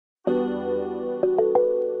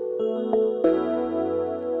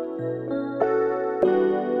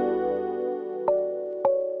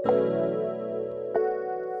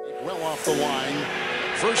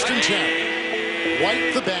first and 10.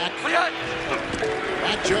 White the back.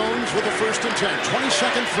 Matt Jones with the first and 10.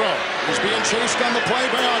 22nd throw. He's being chased on the play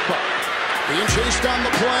by Ogba. Being chased on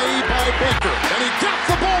the play by Baker. And he got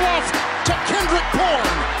the ball off to Kendrick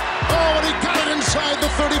Bourne. Oh, and he got it inside the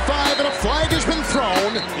 35, and a flag has been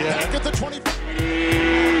thrown. Back at the 20.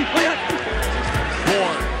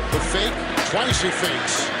 Bourne, the fake. Twice he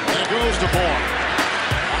fakes. And it goes to Bourne.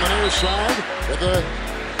 On the near side with the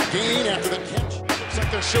gain after the catch. Looks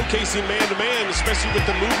like they're showcasing man-to-man, especially with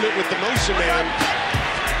the movement, with the motion, man.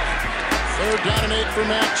 Third down and 8 for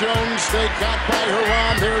Matt Jones. They got by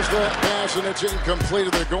Haram. There's the pass, and it's incomplete.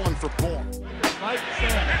 They're going for Bourne.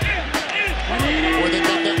 Where they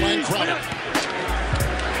got that lane crowded.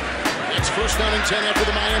 It's first down and 10 after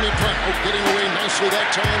the Miami punt. Oh, getting away nicely that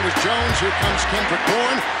time was Jones. Here comes Kendrick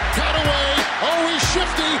Bourne. Got away. Oh, he's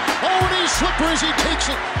shifty. Oh, and he's slippery as he takes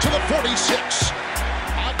it to the 46.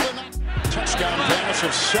 Touchdown pass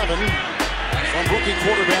of 7 from rookie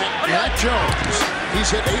quarterback Matt Jones. He's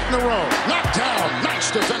hit 8 in a row. Knocked down.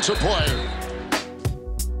 Nice defensive play.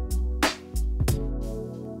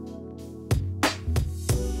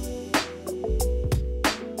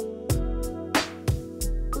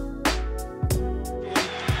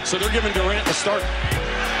 So they're giving Durant the start.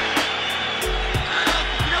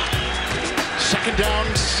 Second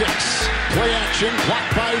down, 6. Play action,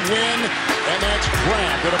 blocked by Wynn, and that's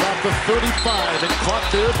grabbed at about the 35 and caught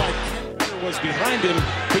there by was behind him,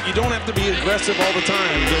 but you don't have to be aggressive all the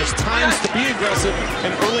time. There's times to be aggressive,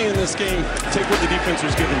 and early in this game, take what the defense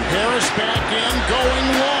was giving. Harris back in, going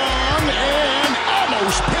long, and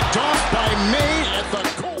almost picked off by May at the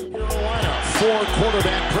goal. Carolina, 4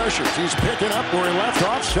 quarterback pressures. He's picking up where he left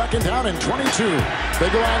off. Second down and 22. They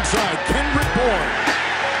go outside. Kendrick Bourne,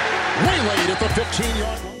 waylaid at the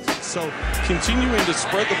 15-yard line. So continuing to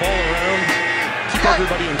spread the ball around, keep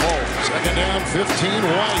everybody involved. Second down, 15,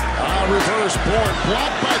 White. Reverse Bourne,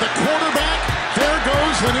 blocked by the quarterback. There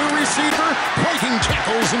goes the new receiver, breaking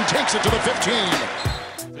tackles and takes it to the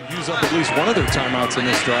 15. They use up at least one of their timeouts in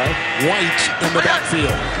this drive. White in the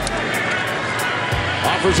backfield.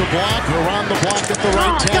 Offers a block, around the block at the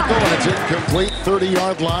right tackle, and it's incomplete.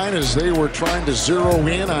 30-yard line as they were trying to zero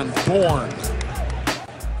in on Bourne.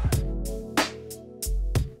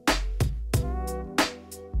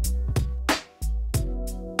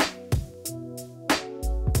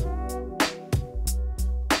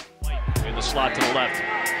 Slot to the left.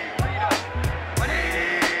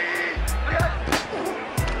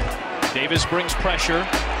 Davis brings pressure.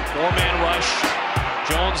 4-man rush.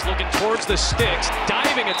 Jones looking towards the sticks.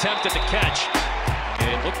 Diving attempt at the catch. And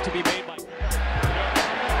it looked to be made by...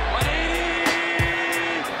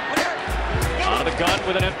 Out of the gun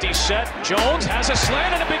with an empty set. Jones has a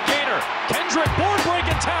slant and a big gainer. Kendrick Bourne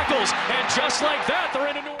breaking tackles. And just like that, they're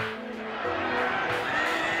in a new...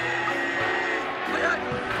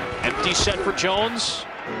 Empty set for Jones.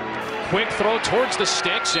 Quick throw towards the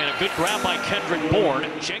sticks and a good grab by Kendrick Bourne.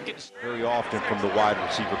 Jenkins very often from the wide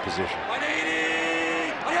receiver position.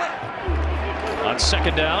 On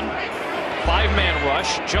second down, 5-man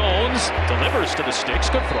rush. Jones delivers to the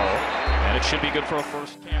sticks. Good throw. And it should be good for a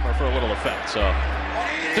first camera for a little effect. So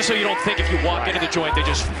just so you don't think if you walk into the joint, they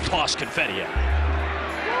just toss confetti at.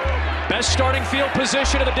 Best starting field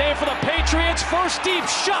position of the day for the Patriots. First deep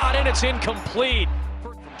shot and it's incomplete.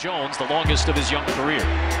 Jones, the longest of his young career.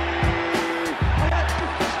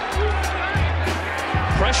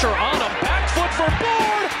 Pressure on him, back foot for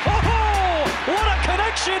Bourne. Oh, what a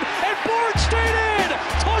connection! And Bourne stayed in.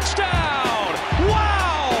 Touchdown!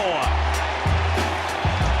 Wow!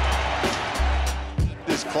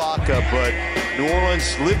 This clock up, but New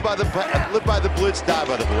Orleans live by the blitz, die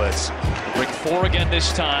by the blitz. Bring 4 again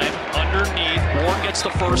this time. Underneath, Bourne gets the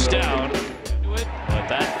first down. But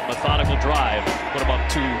that methodical drive put him up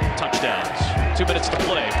 2 touchdowns. 2 minutes to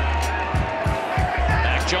play.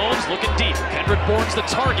 Mac Jones looking deep. Kendrick Bourne's the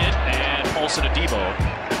target, and Paulson and Debo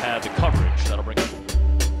have the coverage. That'll bring him.